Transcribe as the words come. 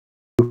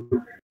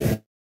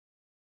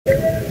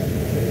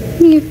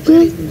Your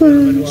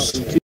flowers.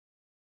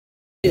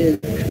 Is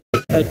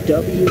a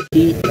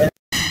WTF.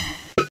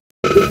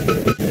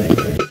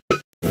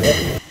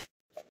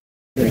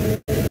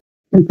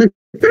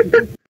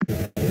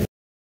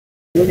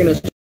 We're gonna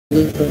start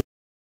this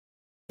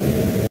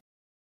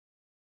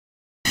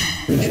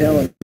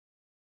challenge.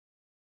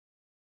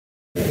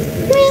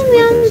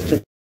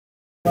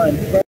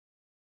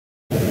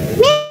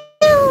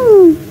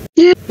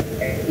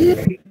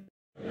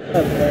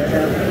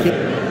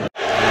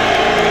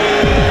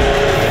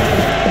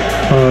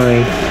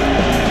 Hi.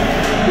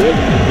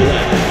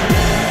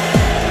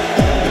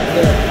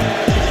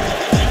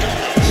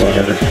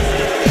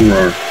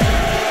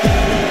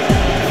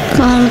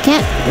 Call him a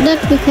cat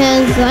duck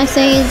because I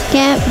say it's a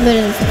cat, but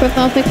his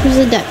profile picture is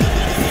a duck.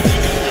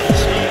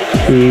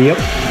 Yep.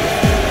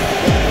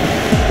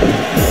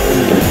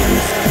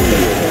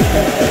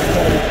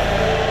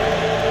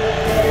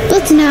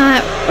 Let's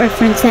not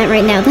reference that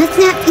right now. That's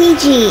not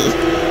PG.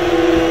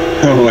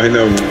 Oh, I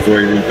know what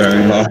you're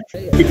talking about.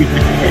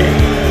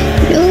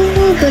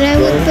 Oh, but I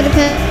would put a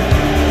pet.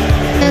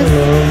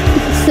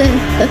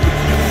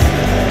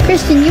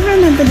 Christian, you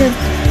remember the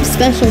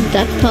special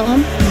duck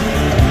poem?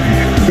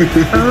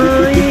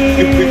 Oh,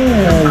 yeah.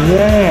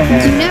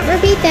 Do not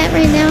repeat that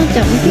right now.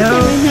 Don't repeat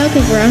that right now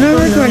because we're on a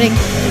recording.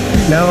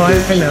 No, I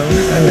know.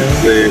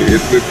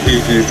 It's the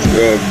PG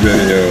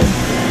video.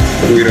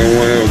 We don't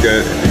want to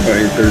get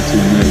a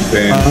 13-minute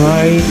ban.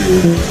 I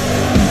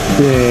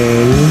think...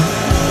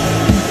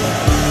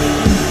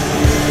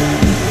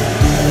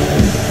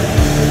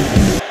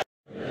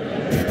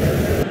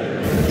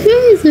 You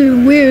guys are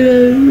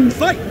weirdos.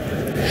 Fight!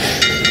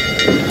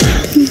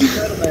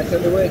 Title match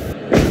underway.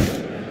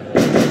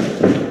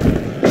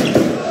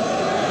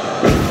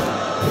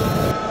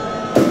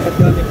 I've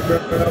got him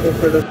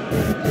for the.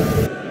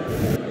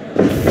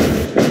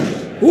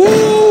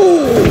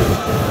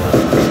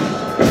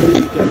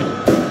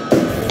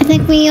 I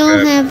think we all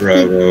have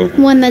the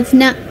one that's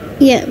not.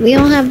 Yeah, we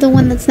all have the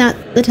one that's not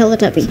the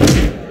Teletubby.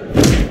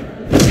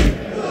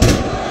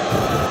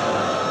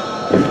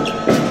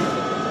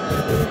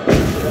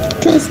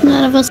 Because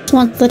none of us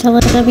wants the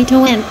Teletubby to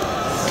win.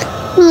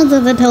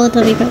 Although the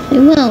Teletubby probably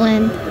will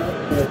win.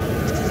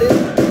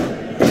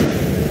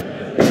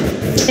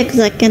 Because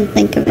I can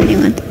think of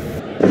anyone.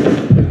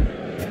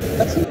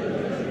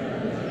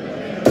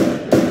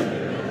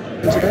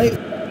 Tonight,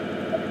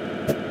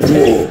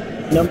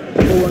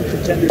 #1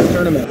 contender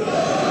tournament.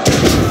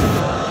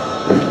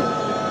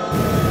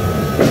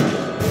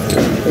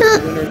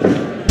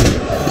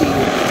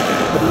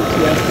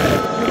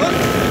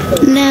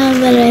 Now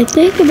that I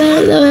think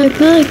about it, though, I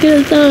probably could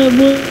have thought of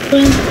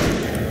one.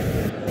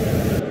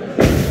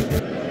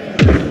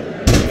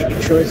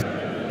 Choice.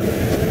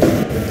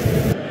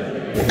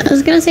 I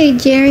was gonna say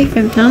Jerry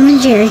from Tom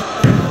and Jerry.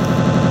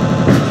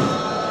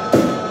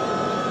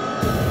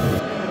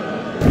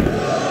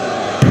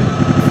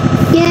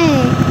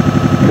 Yay!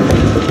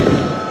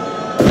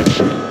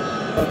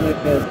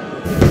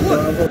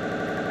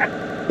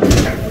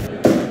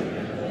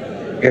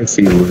 If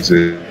he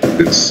loses,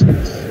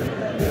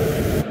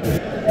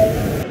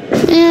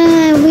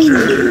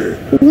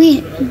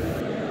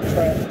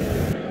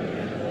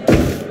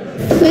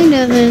 we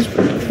know there's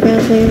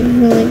probably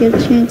really good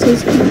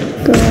chances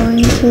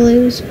going to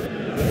lose.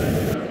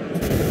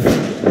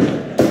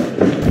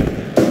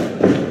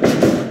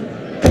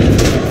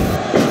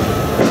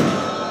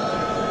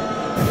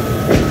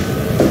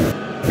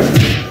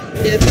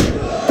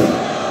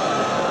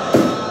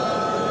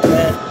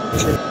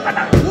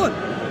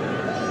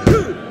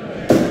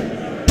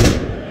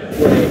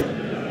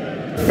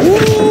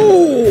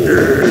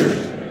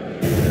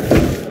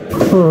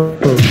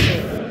 Bravo.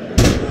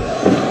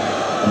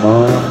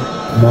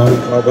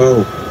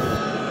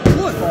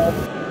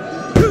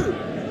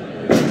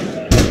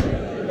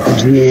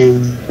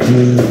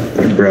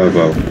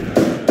 Bravo.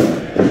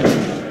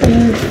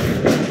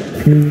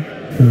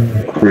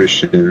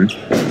 Christian.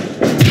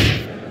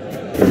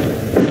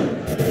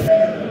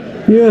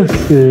 Yes,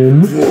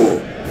 Sim.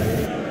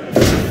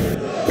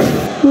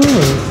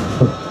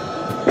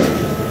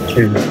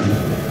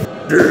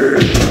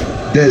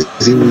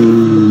 Dezzy.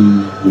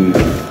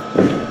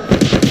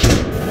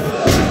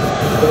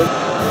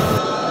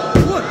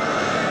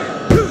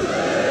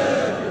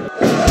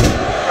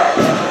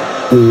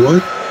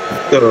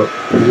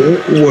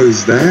 What was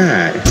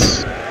that?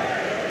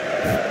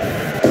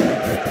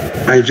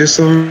 I just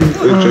saw him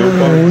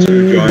jump off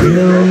to Johnny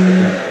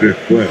the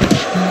flip.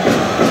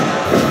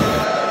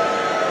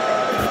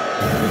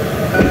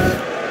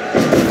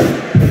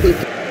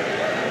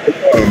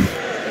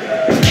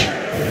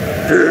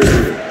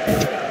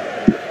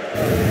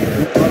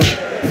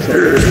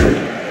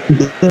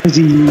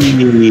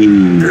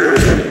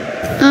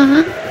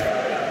 Uh-huh.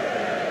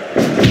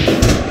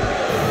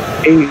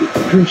 Hey,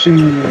 Christian.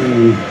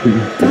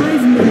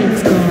 5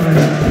 minutes gone.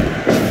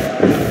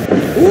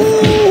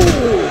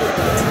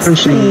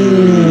 Christian.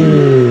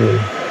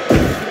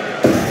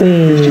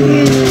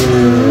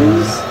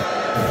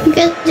 You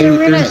guys are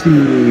weirdos.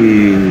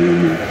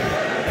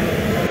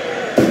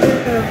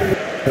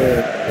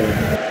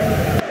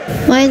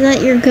 is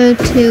that your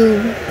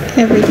go-to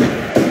every time?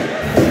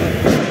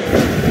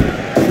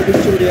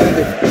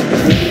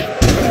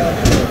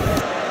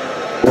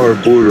 Or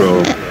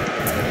burro.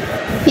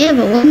 Yeah,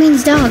 but what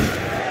means dog?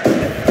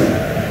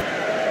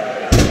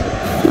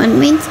 One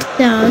means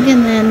dog,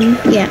 and then,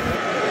 yeah.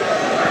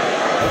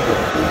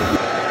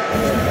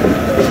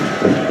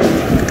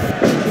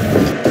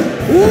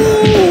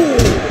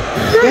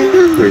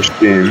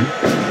 Christian.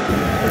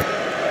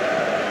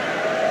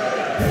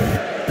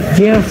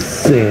 Yes,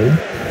 Sin.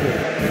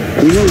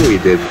 You know what you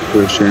did,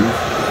 Christian.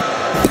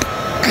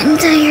 I'm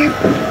tired.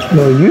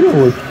 No, you know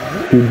what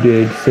you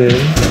did, Sin.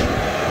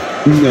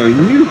 No,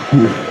 you.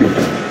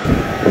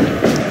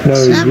 No,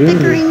 Stop you.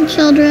 bickering,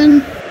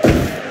 children.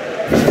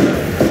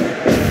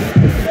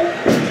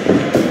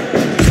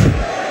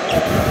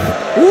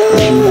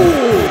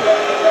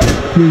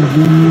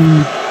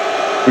 Mm-hmm.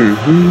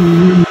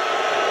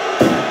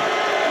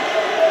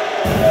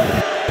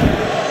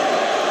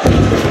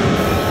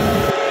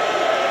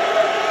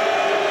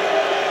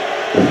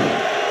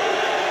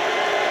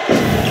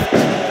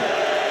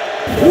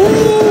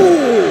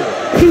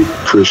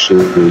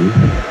 Christian.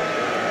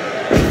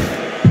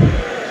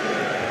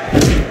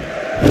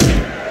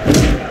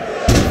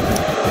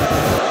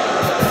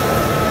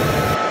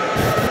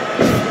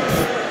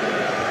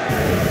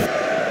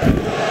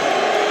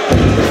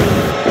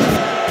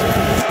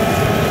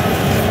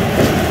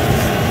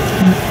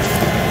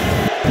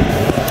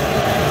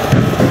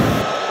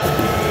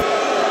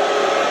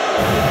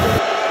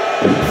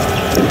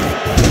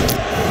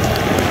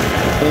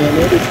 And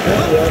every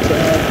time we also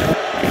have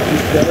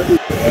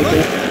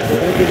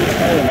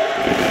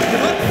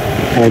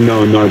Oh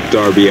no, not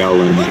Darby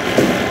Allen.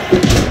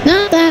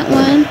 Not that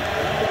one.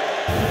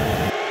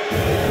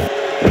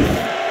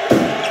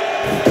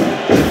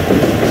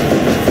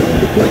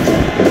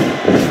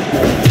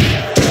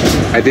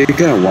 I did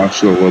kind of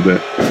watch it a little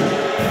bit.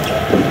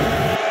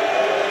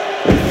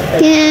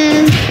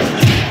 Yeah.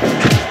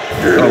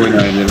 Oh wait, no,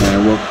 I didn't. I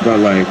woke up at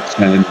like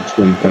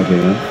 10:25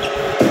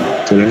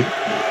 a.m. today.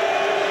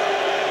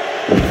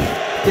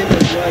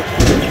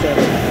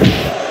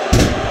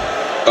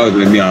 Oh,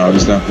 then yeah, I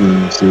was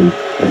definitely asleep.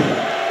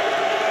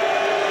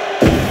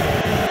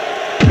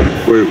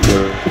 Wait,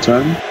 what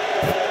time?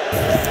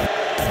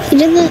 He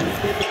did that.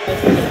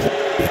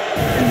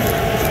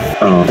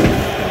 Oh.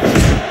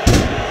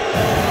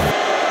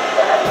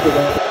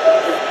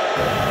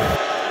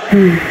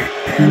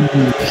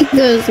 It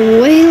goes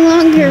way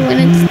longer when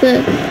it's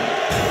the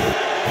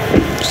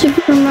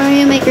Super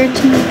Mario Maker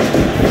 2.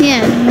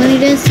 Yeah, when he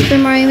does Super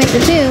Mario Maker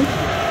 2.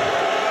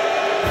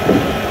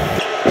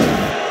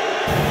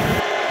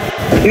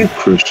 Yeah,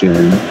 Christian.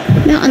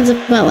 That one's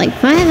about like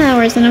 5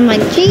 hours, and I'm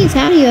like, geez,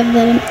 how do you have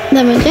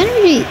that much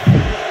energy?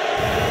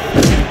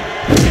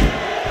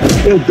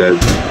 You're dead,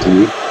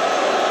 dude.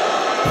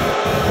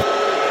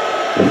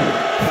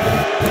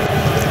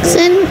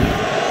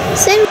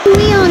 Sin,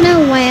 we all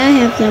know why I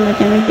have so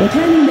much energy.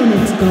 10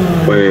 minutes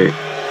gone. Wait.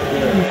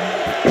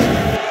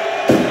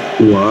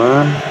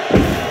 What?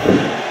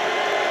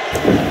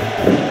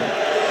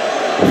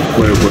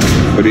 Wait,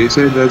 what do you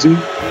say, Dezzy?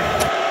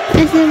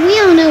 I said, we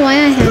all know why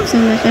I have so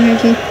much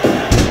energy.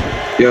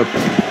 Yep.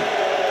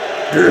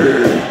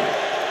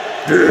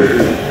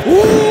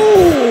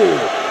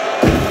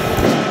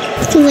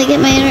 Because I get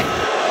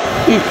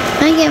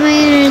my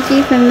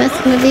energy from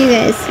messing with you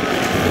guys.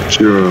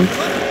 Sure.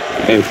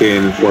 AKA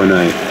in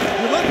Fortnite.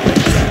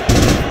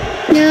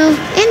 No,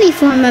 any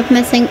form of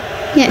messing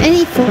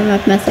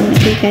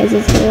with you guys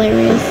is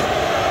hilarious.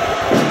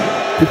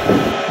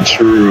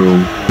 True.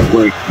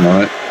 Like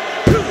what?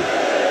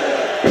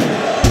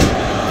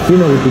 You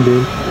know what to do.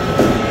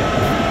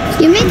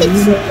 You make it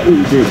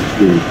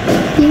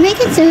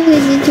so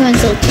easy to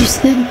insult you,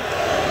 Sin.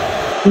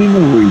 You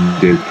know what you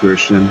did,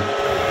 Christian.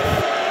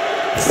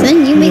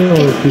 Sin, you make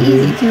it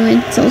easy to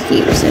insult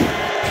you, so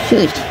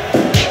shoot.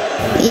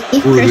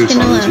 Leave Ooh, this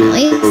Christian song's alone,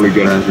 please. really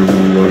good at the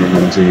loading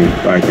once again.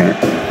 I can't.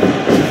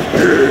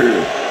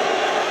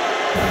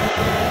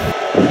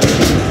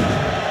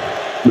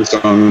 The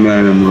song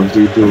that I'm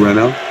listening to right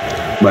now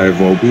by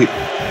Volbeat.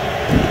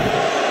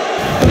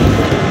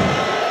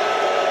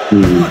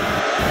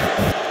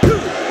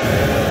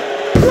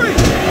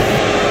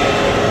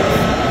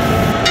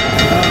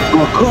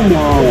 Oh, come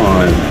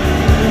on!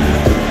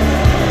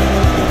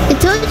 I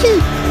told you,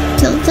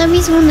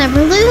 Teletubbies will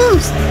never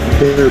lose.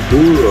 They're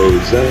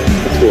burros,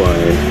 that's why.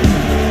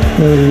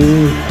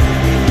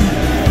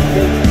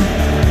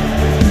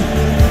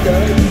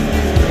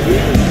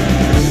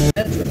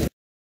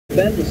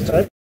 Ben was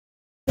typing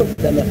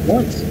them at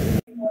once.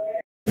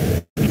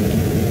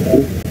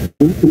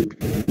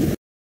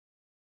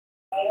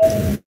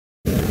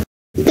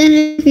 Then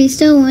if he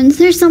still wins,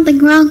 there's something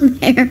wrong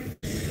there.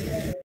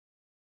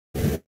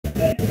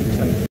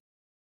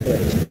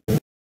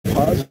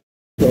 Pause.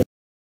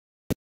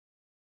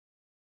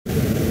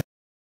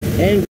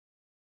 And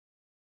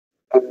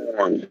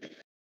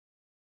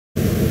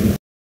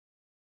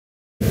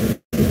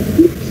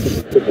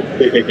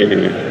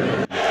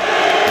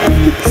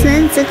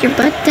Then sit your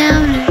butt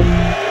down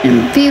and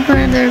and be part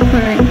of the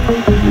recording.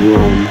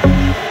 Wrong.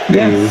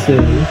 Yes,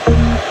 Sin.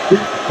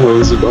 I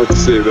was about to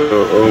say the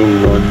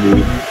on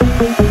me.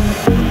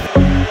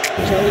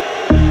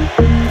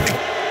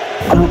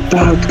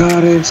 Oh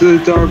god, it's the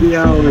Darby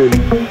Allin.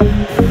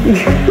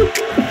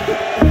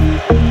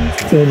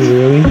 Sin,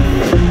 really?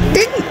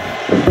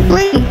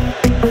 Wait,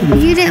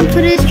 you didn't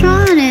put his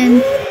Tron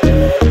in.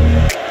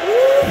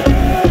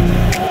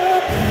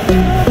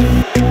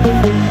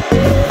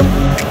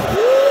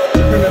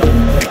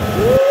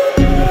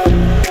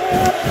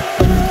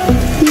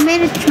 You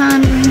made a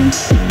Tron ring.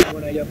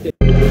 When I update.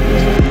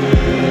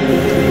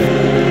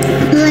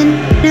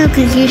 No,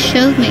 because you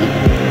showed me.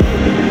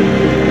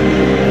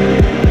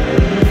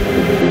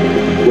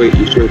 Wait,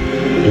 you showed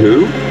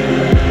who?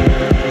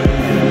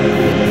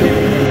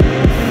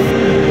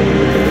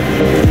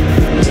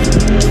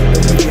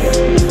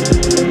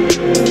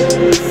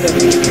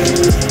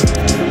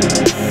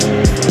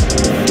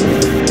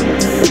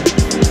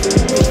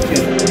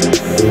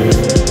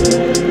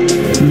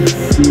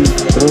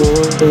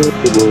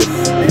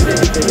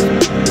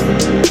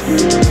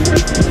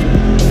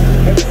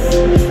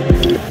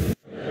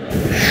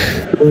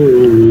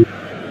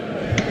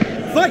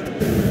 Fight!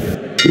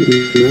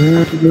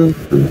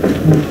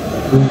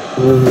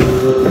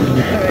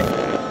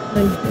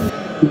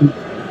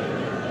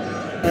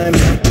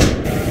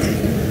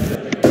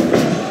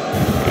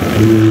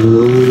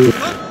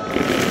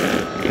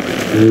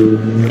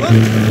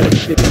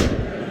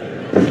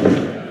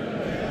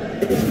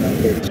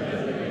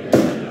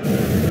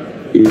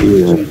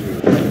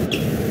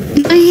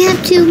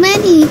 have too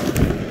many.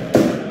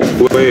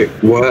 Wait,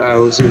 what? I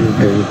wasn't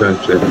paying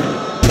attention.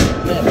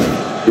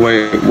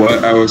 Wait,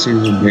 what? I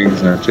wasn't even paying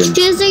attention.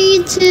 Choose a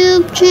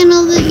YouTube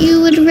channel that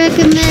you would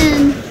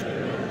recommend.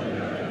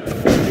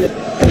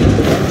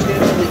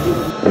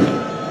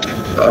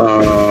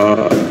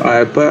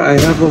 But I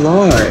have a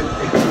lot.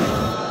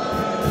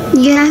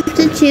 You have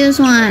to choose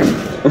one.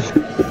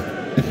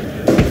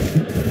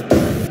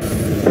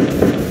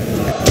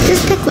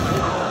 Just pick one.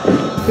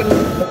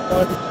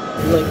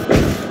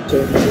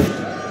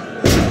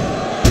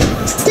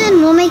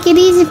 Sin, we'll make it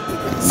easy.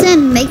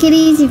 Sin, make it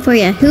easy for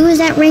you. Who is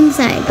at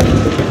ringside?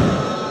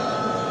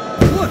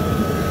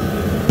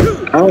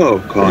 Oh,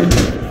 Con.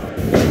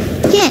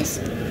 Yes.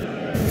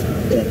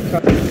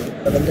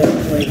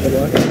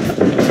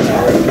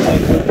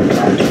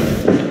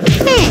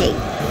 Hey,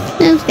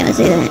 I was gonna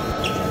say that.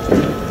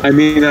 I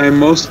mean, I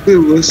mostly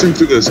listen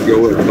to the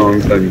skillet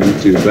songs on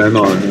YouTube and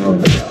on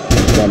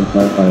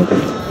Spotify.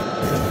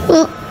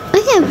 Well, I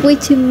have way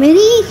too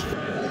many.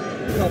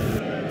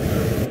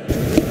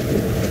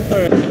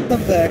 Alright,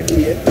 come back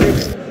here.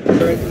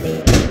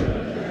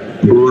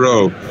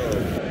 Buro.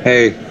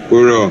 Hey,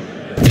 Buro.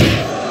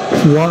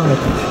 What?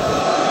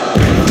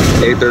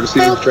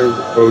 8:30 train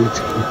vote.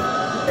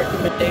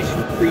 Recommendation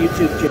for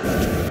YouTube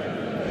channel.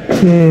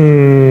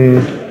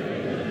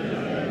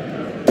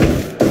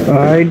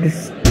 I'd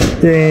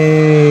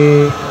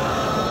say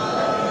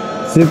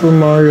Super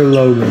Mario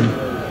Logan.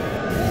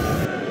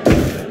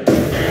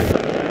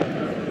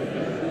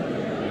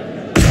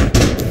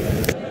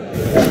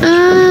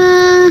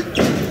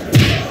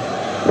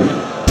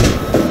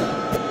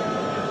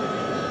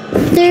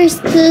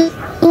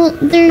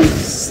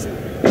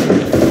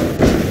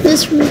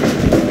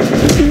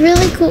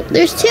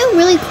 There's two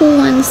really cool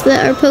ones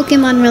that are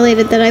Pokemon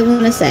related that I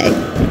want to say.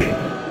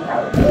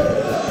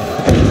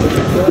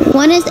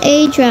 One is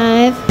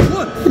A-Drive,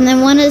 and then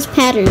one is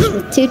Patters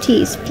with two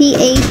T's.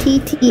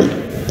 P-A-T-T-E-R-Z.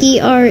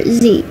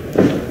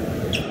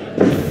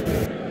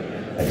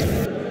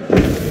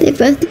 They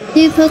both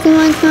do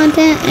Pokemon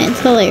content, and it's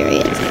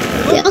hilarious.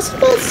 They also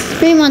both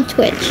stream on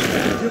Twitch.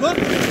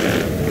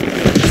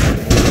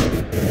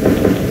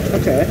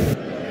 Okay.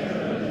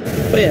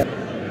 But yeah.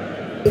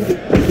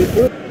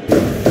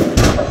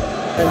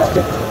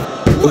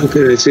 Oh,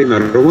 can I say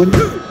another one?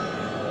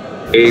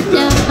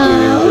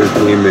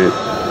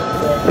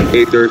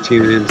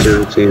 813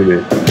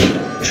 Entertainment.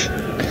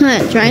 Huh,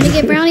 trying to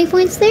get brownie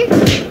points there?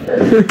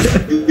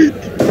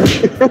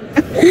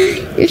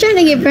 You're trying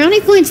to get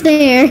brownie points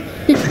there.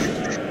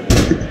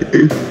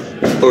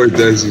 Or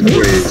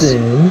DezziPlayz.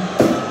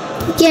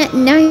 Yeah,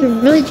 now you're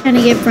really trying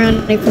to get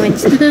brownie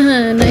points.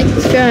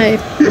 Nice try.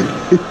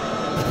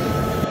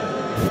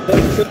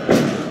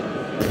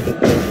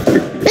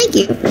 Thank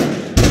you.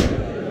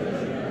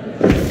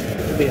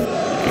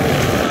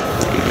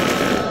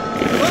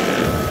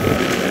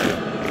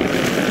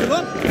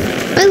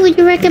 Why would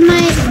you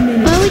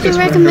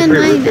recommend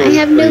mine? I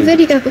have no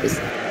videos.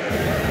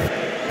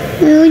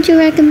 Why would you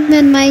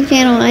recommend my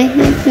channel? I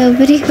have no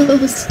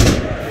videos.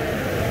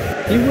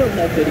 You will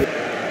have video.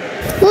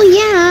 Well,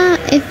 yeah,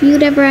 if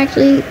you'd ever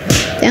actually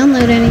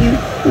download any of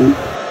them.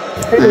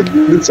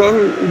 The song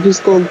is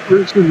just called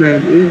Christian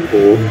and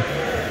Evil.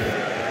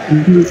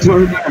 The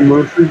song that I'm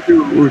listening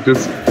to was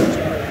just...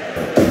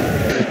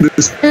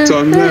 This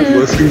song that I'm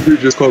listening to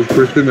just called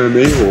Christian and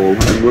A-hole.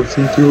 I'm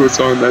listening to a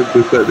song that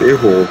just said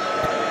A-hole.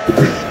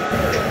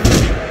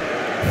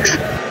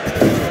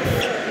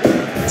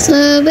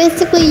 So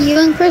basically, you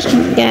and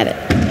Christian got it.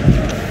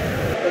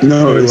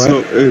 No, Wait, it's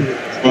what? still.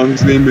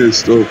 Song's name is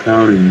still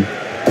counting.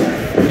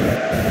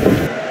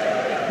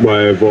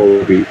 By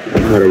Volbeat,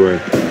 by the way.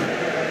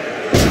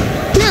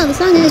 No, the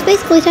song is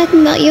basically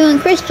talking about you and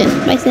Christian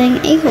by saying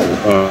a-hole.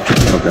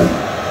 Okay.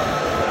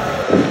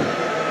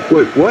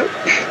 Wait, what?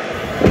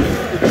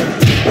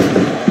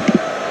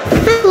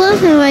 I love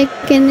how I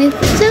can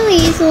so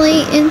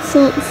easily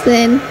insult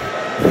SYN.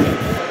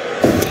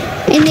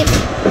 And it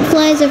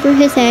flies over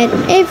his head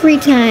every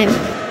time.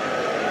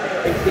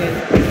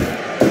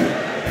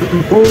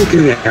 Oh,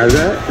 can I have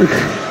that?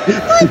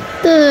 What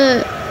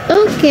the?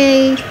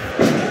 Okay.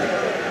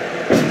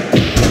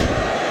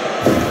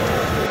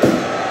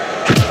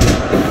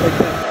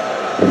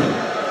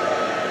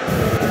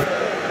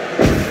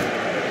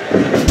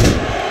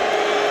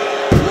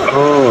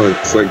 Oh,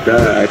 it's like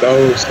that. I thought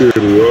it was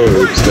doing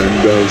ropes,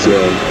 then goes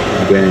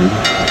bang,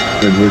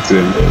 and hits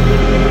it.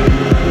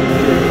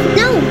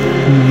 No!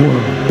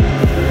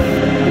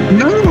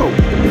 No!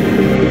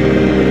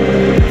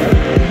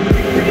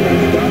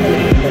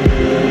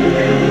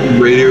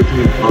 Radio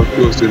can talk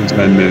to us in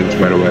 10 minutes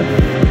right away.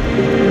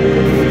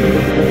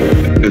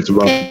 It's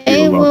about to be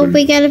Okay, well, 11.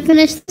 we gotta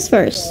finish this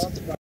first.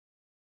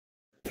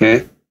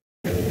 Okay?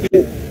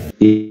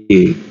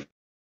 Yeah.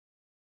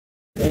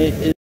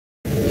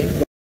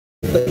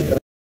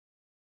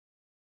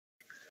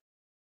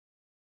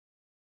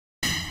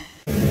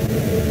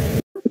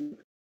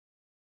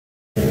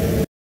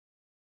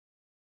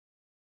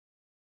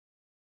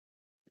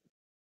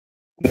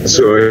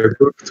 So I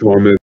put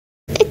Thomas.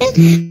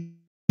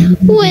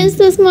 What is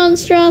this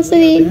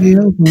monstrosity?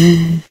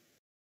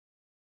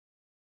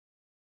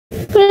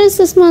 What is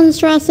this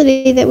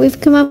monstrosity that we've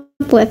come up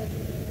with?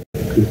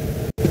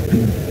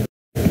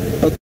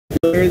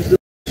 Where is the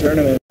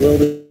tournament? Will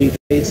they be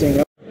facing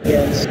up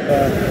against?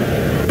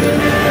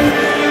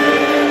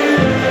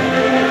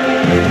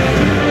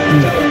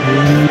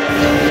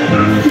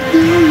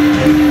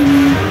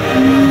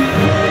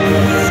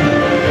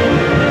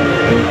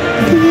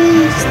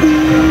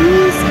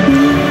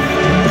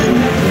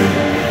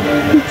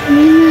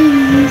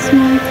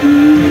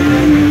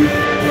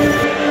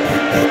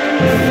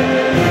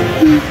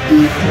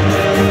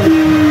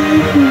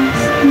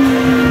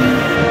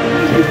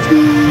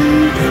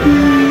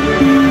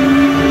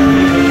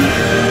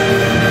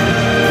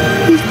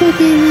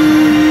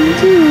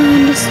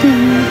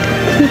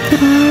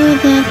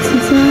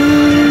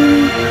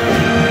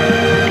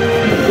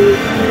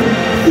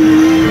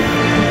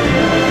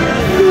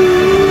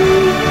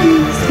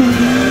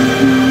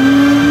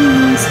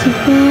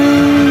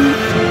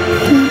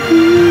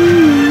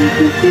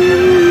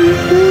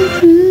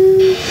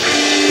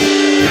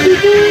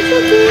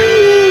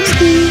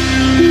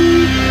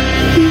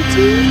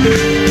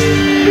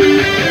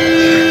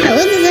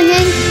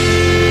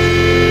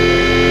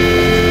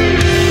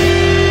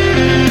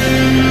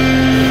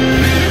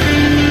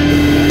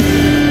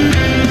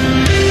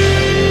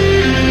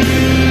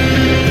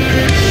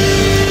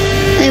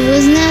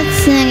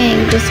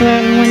 Just so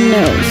everyone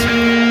knows.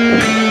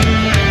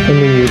 I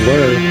mean, you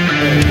were.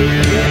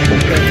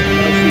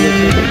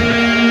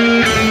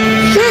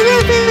 Shut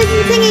up, I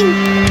wasn't singing!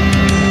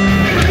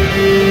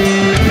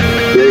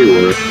 Yeah, you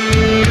were.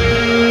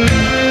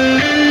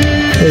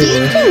 Do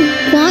you still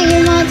want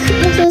your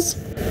monsters?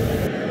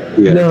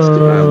 Yeah, No.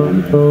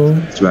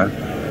 it's bad.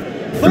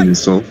 An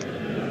insult.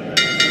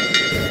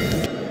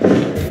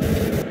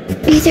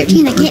 You're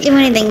 13, I can't do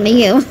anything to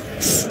you.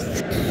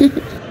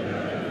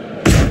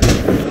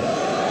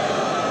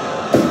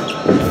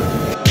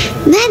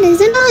 That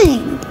is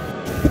annoying.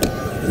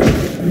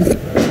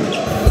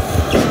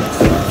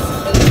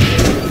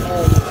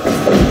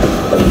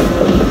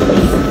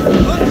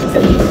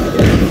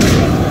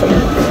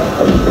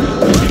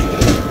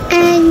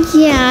 And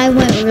yeah, I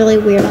went really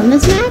weird on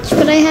this match,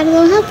 but I had a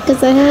little help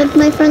because I had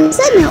my friend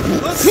SYN help me.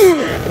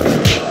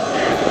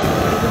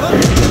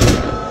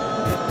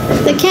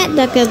 The cat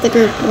duck of the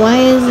group. Why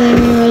is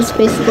Rose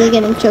basically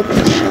getting choked by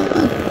Alma?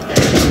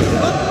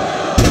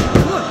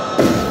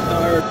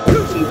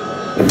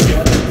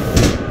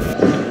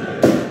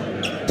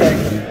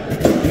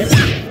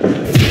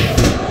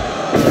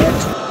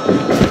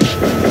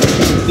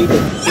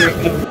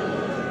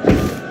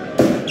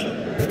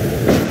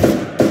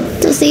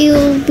 So see,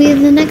 you'll be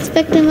the next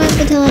victim of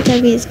the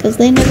Teletubbies because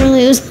they never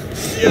lose.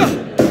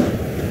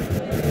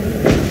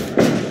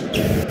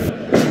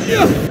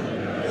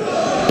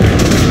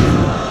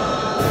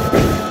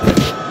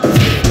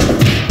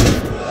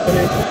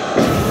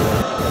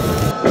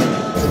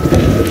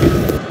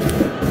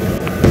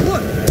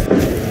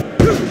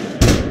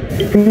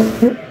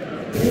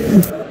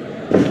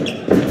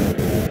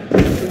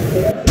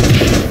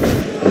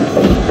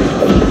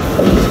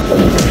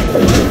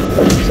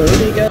 So who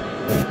do you got?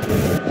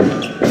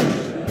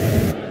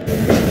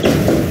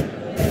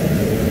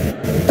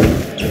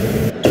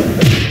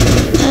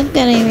 I've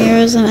got Amy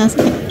Rose and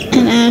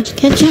Ash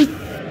Ketchum.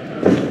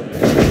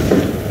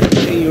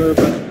 You were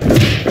about.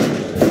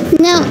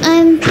 No,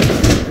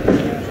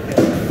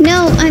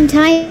 I'm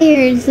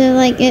tired, so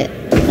like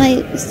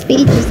my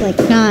speech is like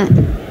not.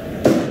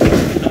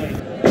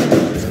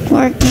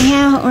 working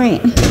out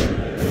right now.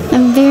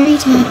 I'm very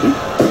tired.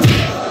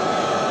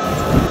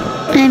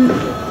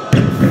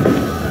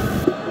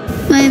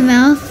 My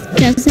mouth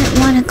doesn't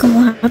want to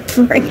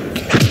cooperate.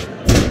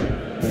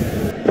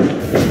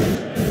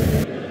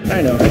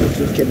 I know, I was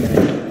just kidding.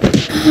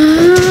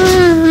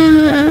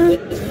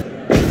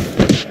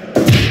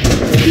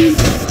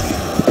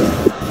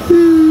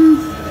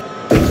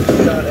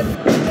 Got it.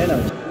 I know.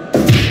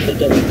 It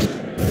doesn't.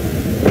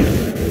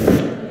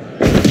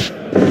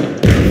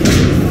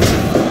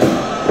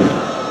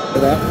 For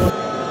that one.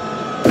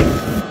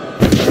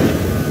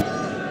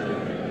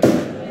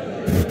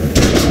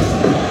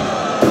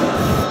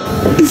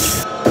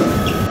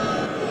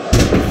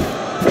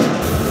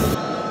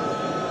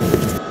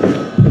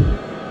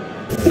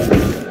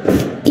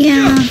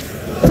 Yeah.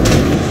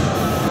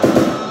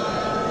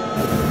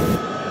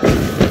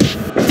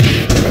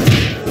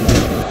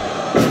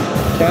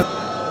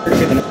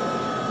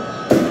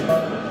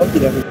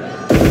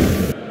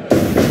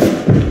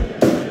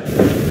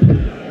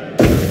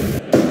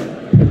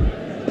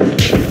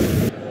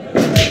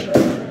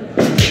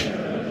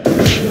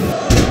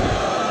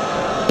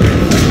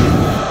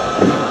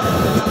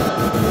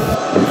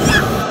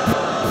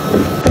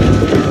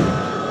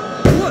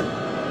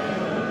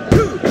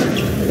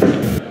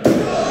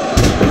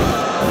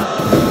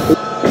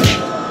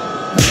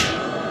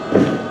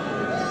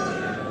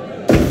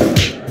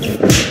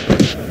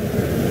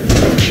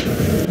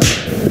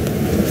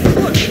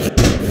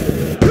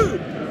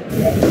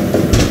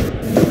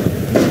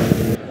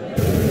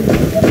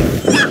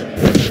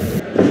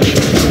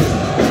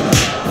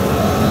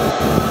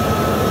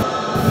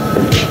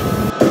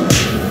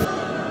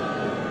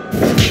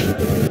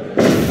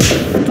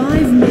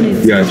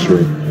 Yeah,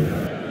 sure.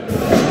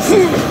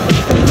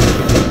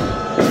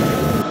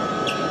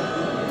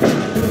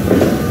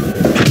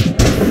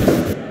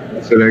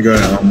 I said I got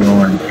Elmo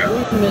and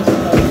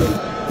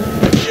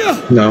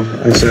No,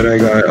 I said I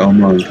got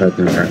Elmo and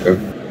Captain America.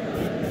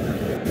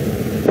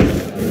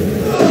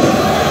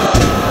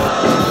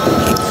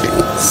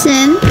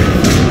 SYN?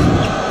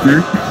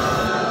 Hmm?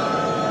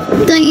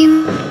 Don't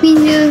you mean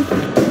to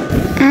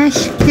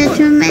Ash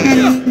Ketchum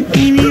and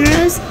Amy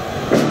Rose?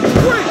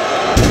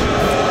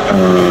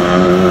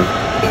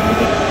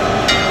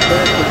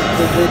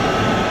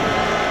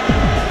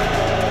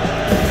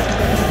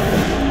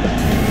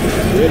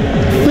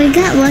 We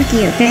got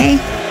lucky, okay?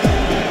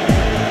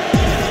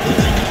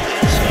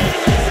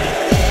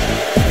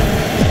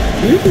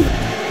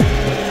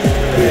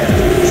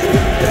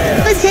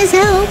 With his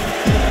help.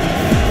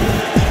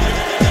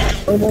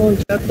 Elmo and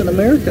Captain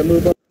America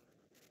move on.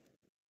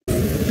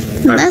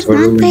 I'm That's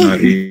totally not not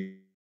fair.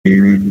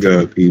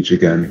 eating peach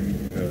again.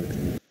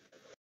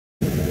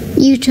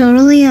 You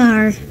totally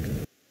are.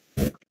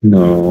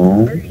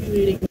 No. Why are you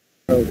eating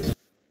oats?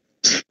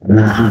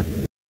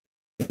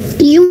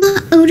 Do you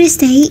want Otis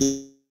to hate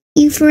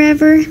you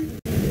forever?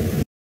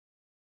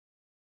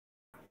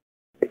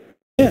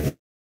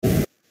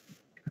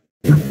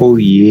 Oh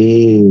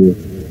yeah.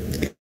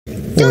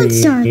 Don't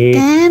start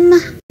them.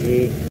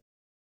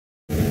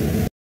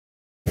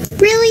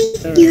 Really?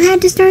 You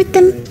had to start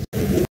them?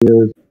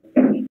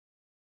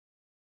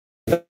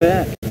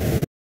 Back.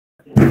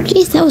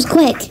 Jeez, that was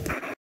quick.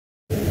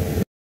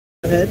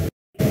 Go ahead.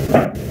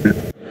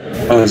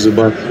 I was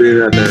about to say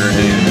that they're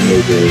in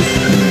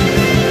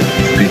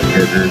snake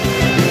hitter.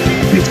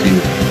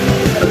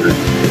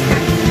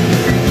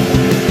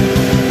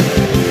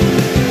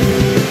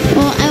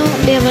 Well, I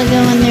won't be able to go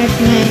in there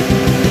tonight.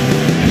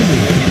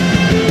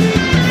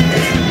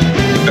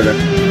 Okay.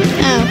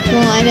 Oh,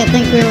 well, I didn't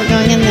think we were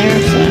going in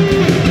there, so.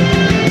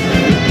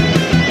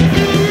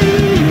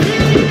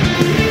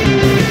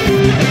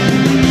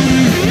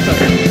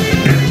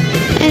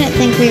 I didn't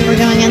think we were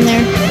going in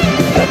there.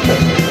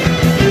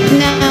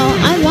 No,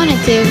 I wanted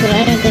to, but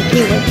I didn't think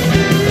you would.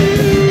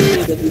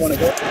 Did you want to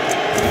go?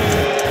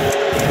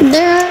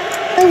 They're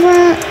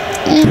over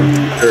in...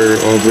 They're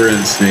over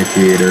in Snake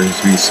Theaters,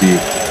 VC.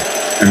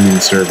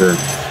 Server.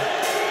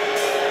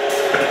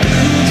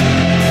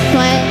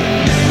 What?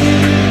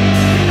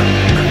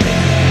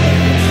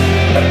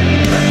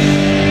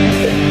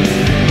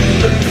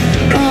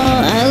 Well,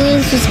 I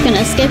was just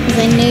gonna skip because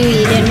I knew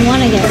you didn't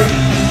want to go.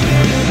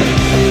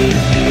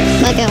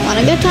 Like, I want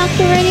to go talk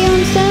to radio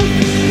and stuff?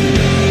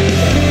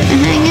 And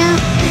hang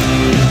out?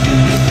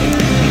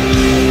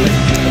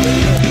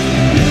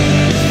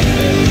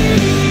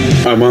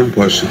 I'm on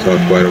push to talk,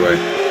 by the way.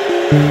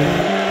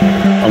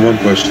 I'm on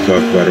push to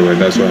talk, by the way.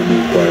 That's why I'm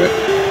being quiet.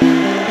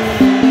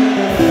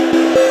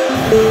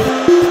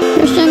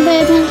 Christian,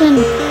 pay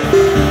attention.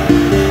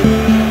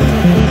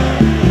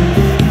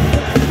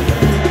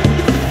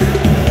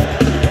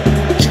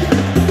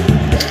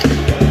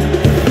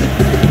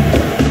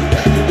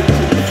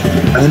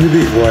 I'm gonna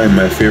be quiet.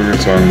 My favorite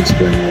song is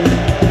playing right now.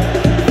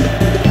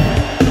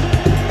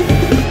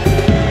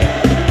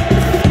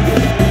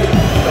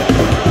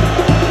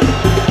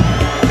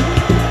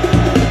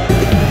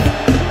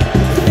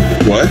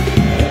 What?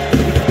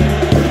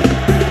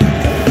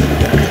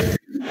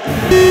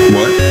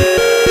 What?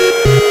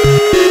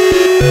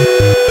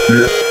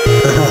 No.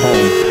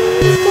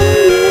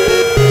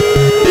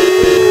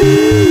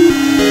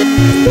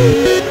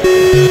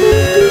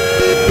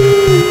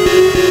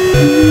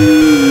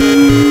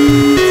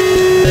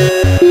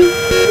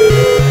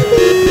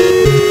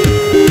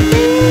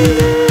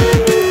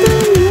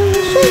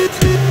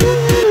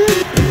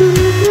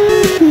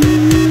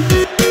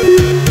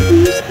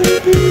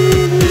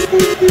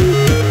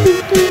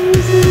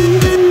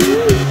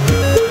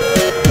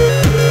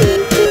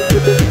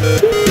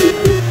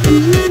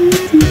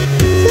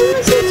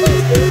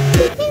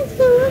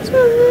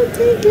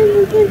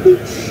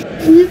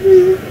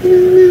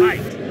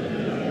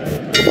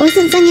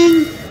 Wasn't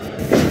singing.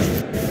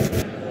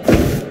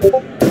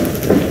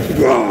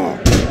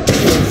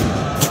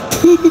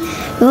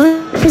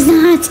 Was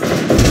not.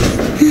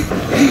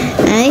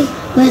 I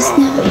was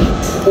not.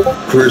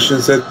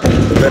 Christian said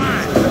that.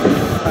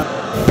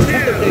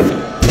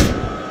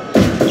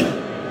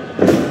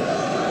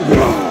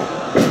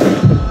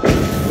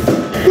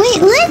 Wait,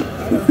 what?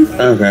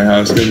 Okay, I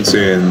was gonna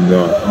say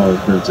no. I was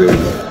gonna say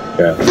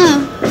yeah. Oh.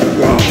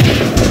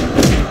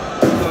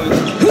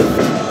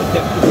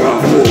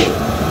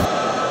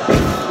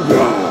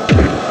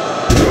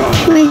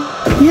 Wait,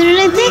 who did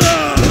I think?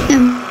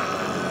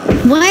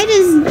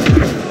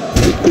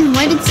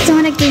 Why did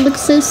Sonic look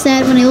so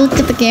sad when he looked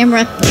at the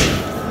camera?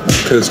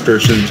 Because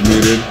Christian's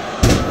muted.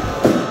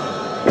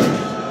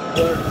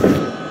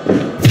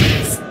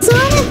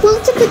 Sonic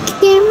looked at the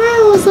camera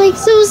and was like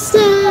so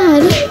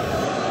sad.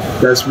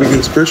 That's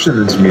because Christian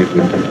is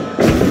muted.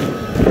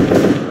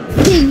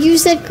 Hey, you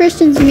said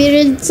Christian's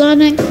muted,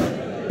 Sonic.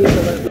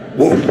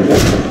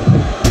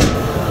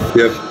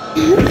 Yep.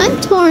 I'm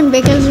torn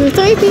because there are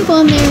 3 people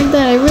in there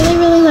that I really,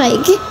 really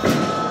like.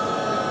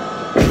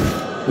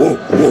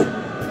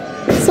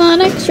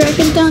 Sonic, Shrek,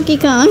 and Donkey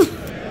Kong.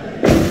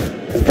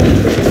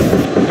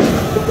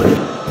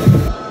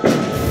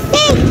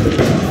 Hey!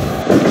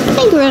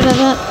 Get rid of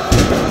it.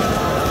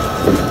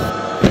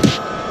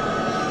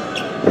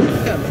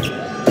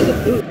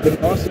 An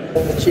awesome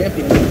world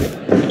champion.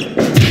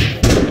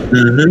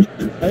 Mm-hmm.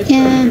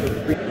 Yeah.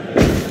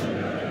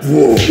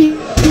 Yeah,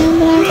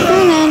 but I've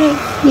run out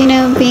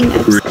of, being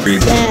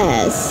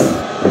obsessed.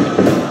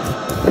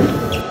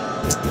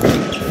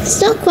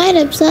 Still quite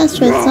obsessed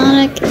with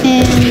Sonic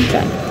and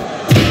Shrek.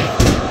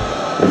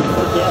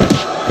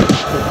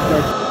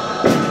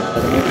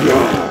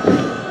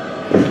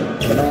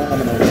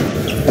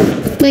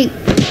 Wait,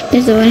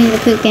 there's a Winnie the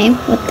Pooh game?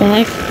 What the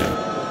heck?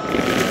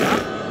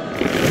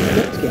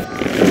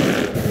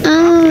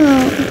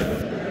 Oh,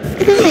 I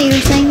thought you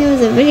were saying there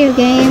was a video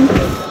game.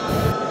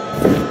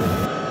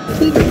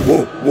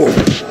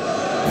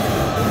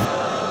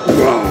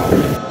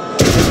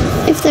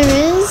 If there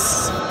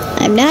is,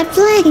 I'm not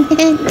playing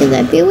it because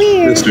that'd be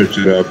weird. Let's search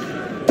it up.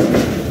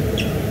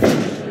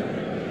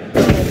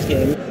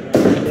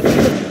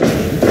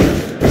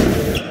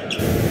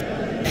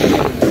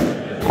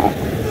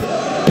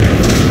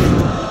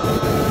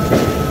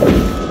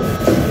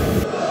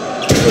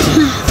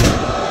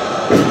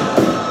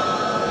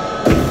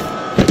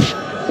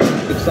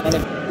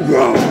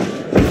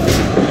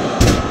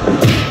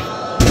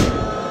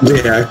 They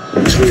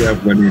actually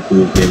have money for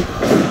the game.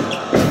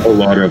 A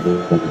lot of them.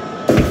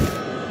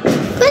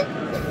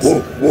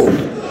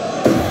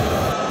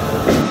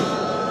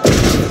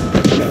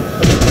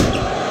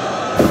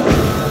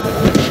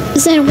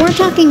 Said we're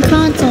talking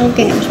console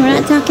games. We're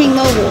not talking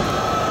mobile.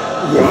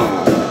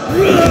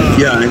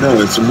 Yeah, I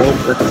know. It's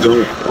mobile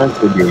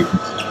console games.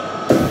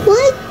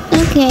 What?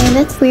 Okay,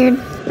 that's weird.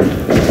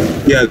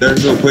 Yeah,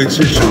 there's a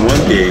PlayStation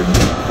 1 game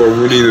for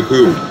Winnie the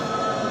Pooh.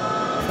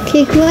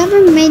 Okay,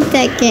 whoever made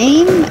that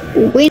game,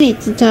 we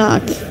need to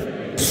talk.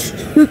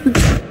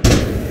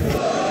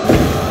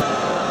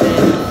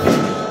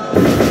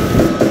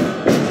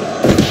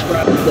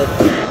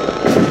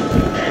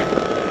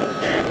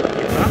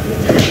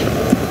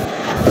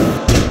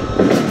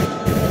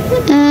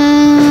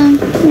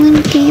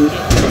 One game.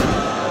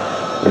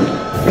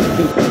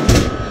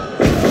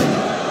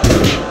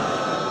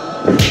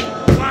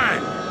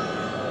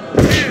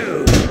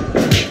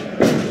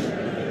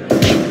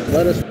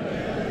 Let us.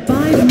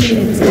 5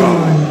 minutes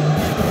gone.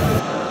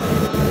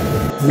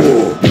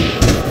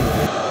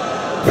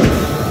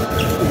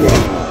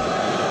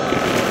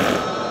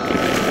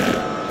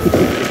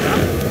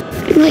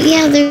 Well,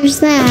 yeah, there's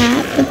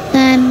that, but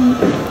then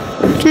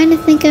I'm trying to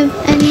think of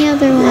any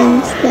other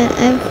ones that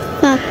I've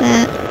thought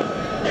that.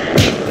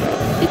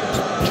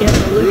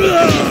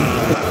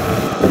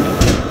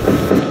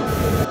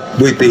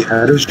 Wait, they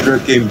had a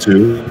Shrek game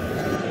too?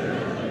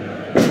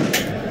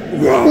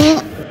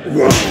 Well,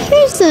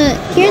 here's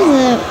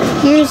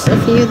a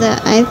few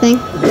that I think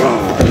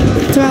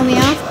throw me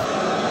off.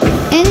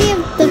 Any of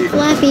the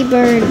Flappy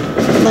Bird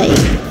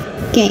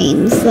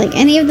games, like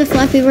any of the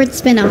Flappy Bird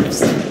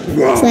spin-offs.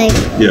 It's like,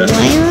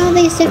 why are all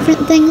these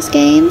different things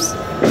games?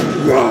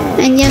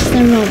 And yes,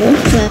 they're mobile,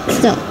 but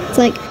still, it's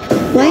like,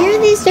 why are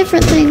these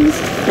different things?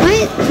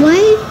 Why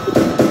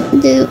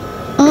do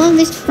all of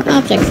these different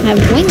objects have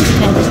wings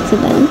attached to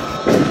them?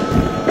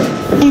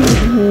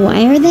 And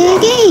why are they a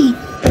game?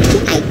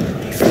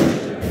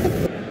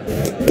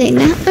 Did they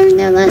not learn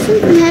their lesson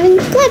from having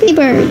Flappy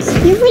Birds,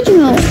 the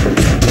original,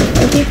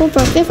 where people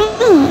broke their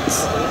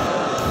phones?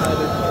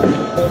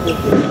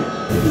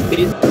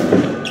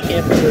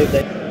 Can't believe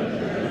that.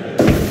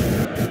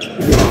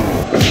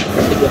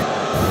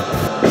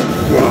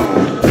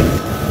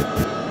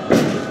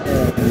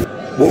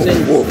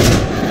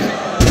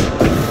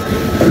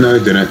 No, I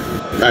didn't.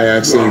 I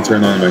accidentally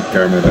turned on my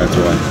camera, that's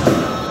why.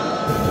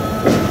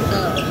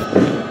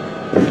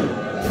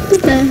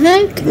 What the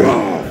heck?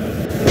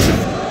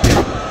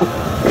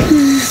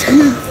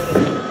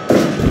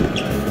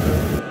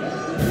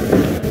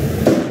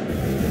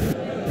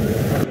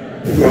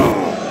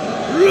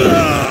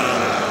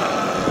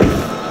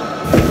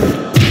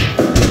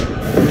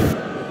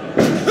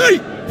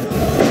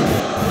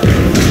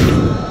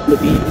 to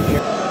be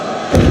here.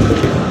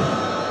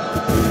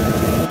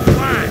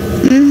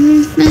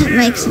 That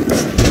makes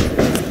sense.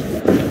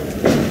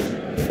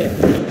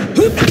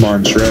 Come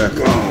on, Shrek.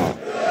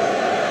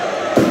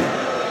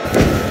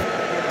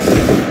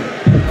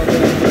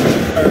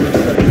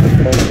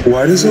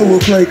 Why does it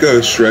look like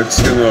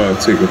Shrek's gonna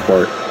take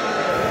apart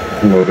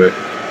a little bit?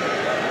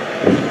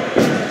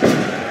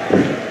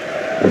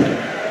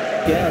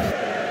 Yes.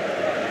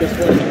 Just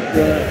like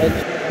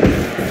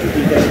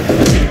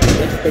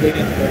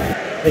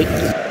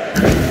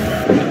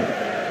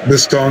The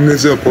song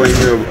is about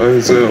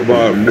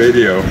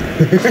radio.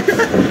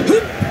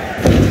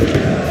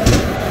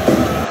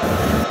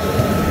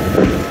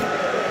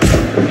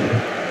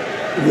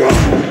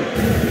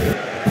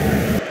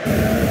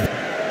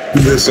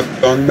 The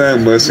song that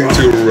I'm listening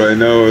to right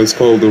now is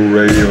called The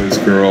Radio's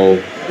Girl.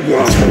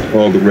 It's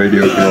called The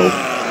Radio Girl.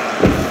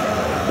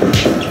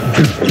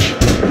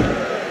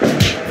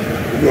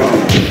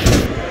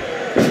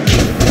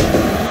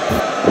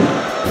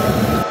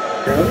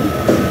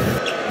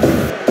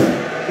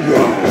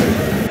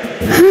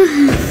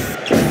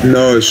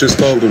 No, it's just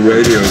called The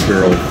Radio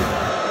Girl.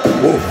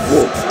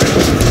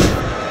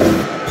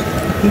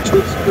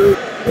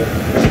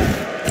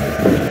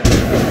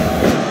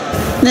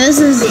 This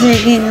is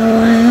taking a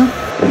while.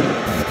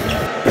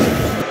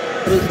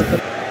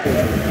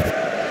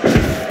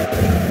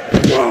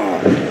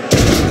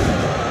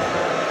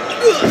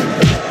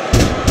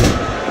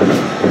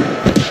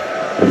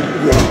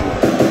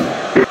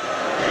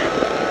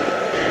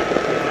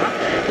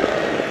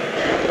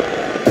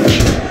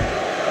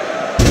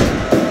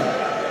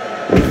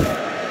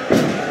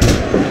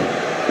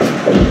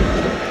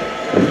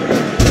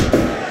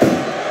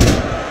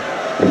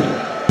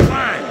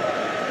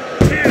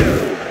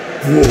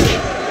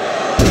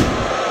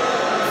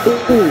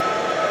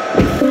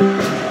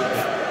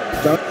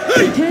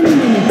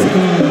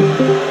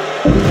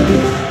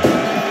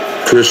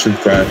 Christian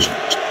crash.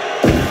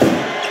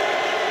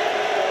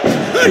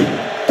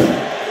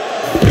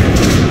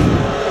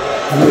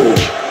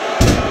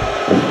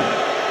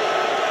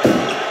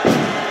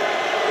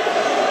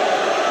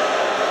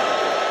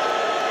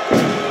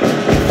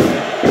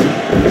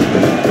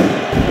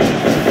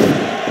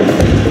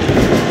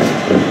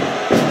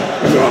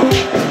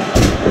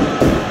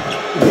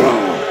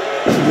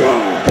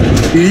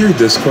 Did your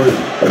Discord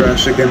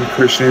crash again,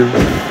 Christian?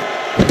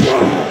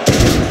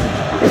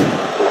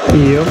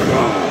 Yep.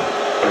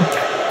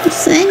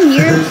 SYN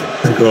here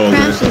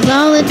crashes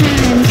all the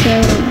time, so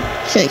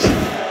shush.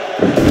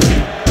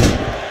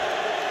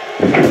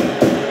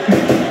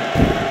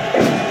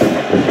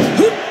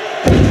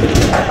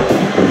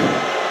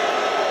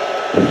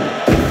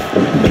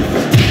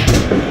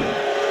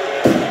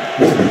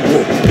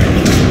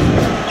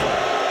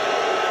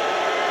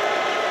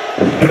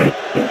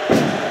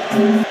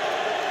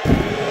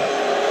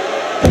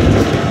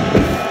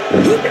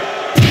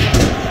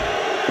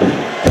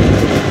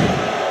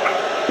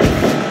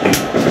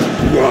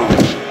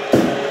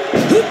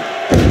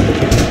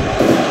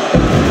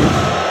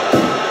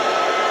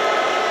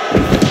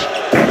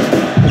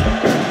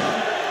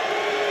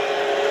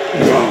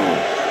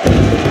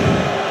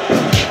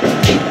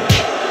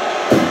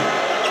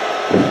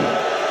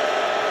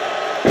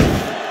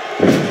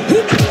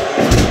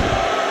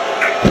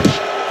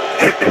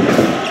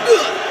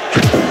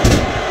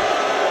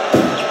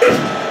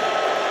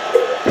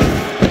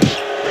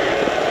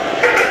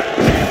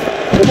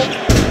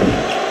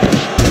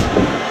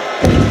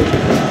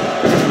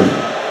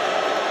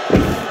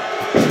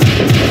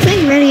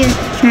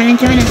 Trying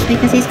to join us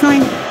because he's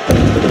calling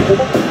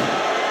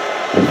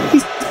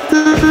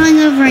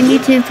over on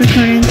YouTube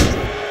recording.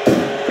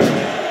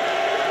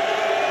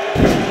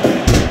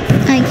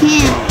 I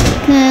can't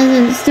because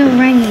it's still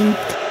ringing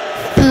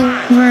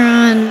over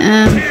on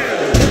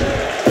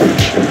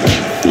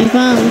my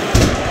phone.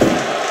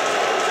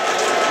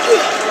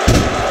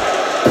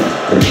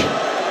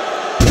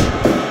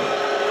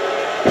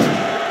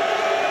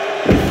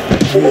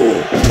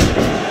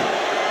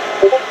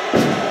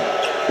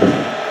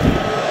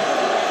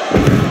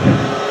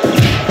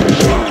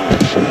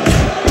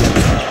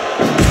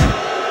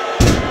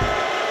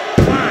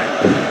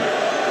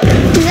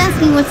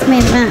 What's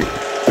made of that?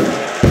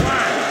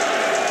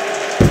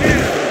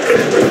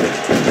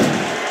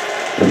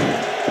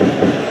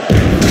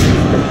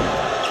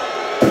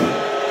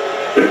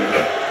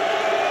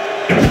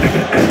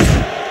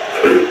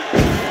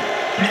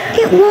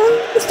 It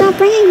won't stop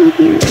ringing up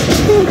here.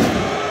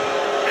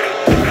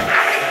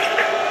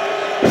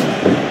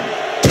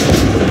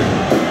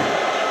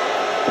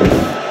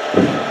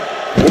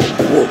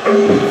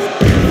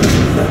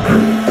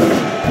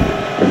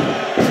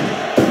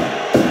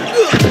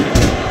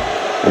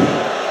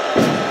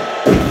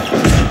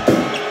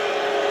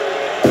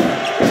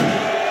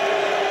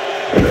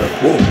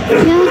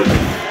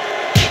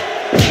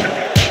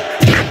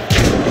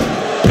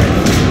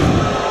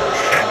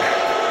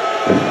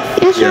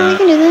 Yeah, sure, I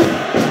can do that.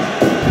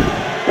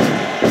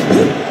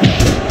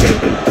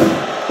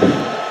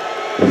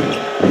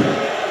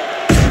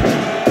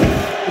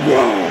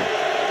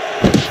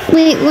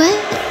 Wait, what?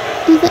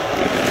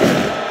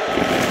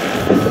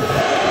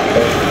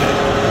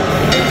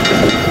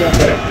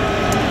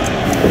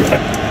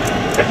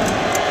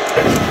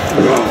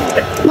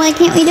 Why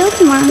can't we do it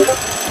tomorrow?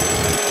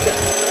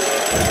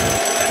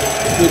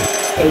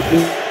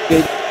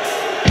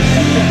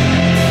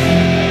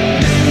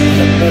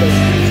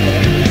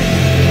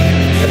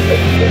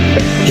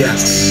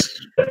 Yes.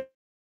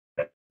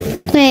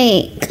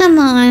 Wait, come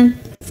on.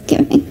 It's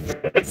giving.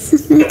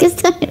 Make a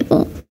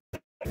title.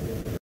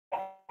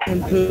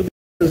 And Poop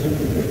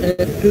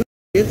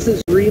gets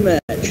his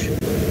rematch.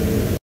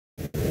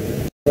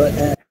 But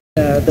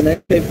at the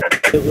next paper,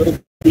 it will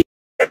be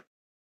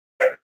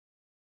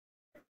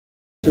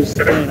just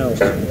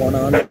Thanos one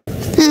on.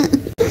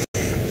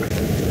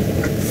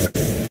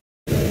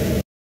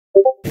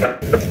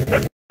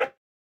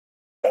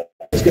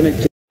 It's gonna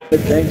do it.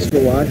 Thanks for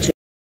watching.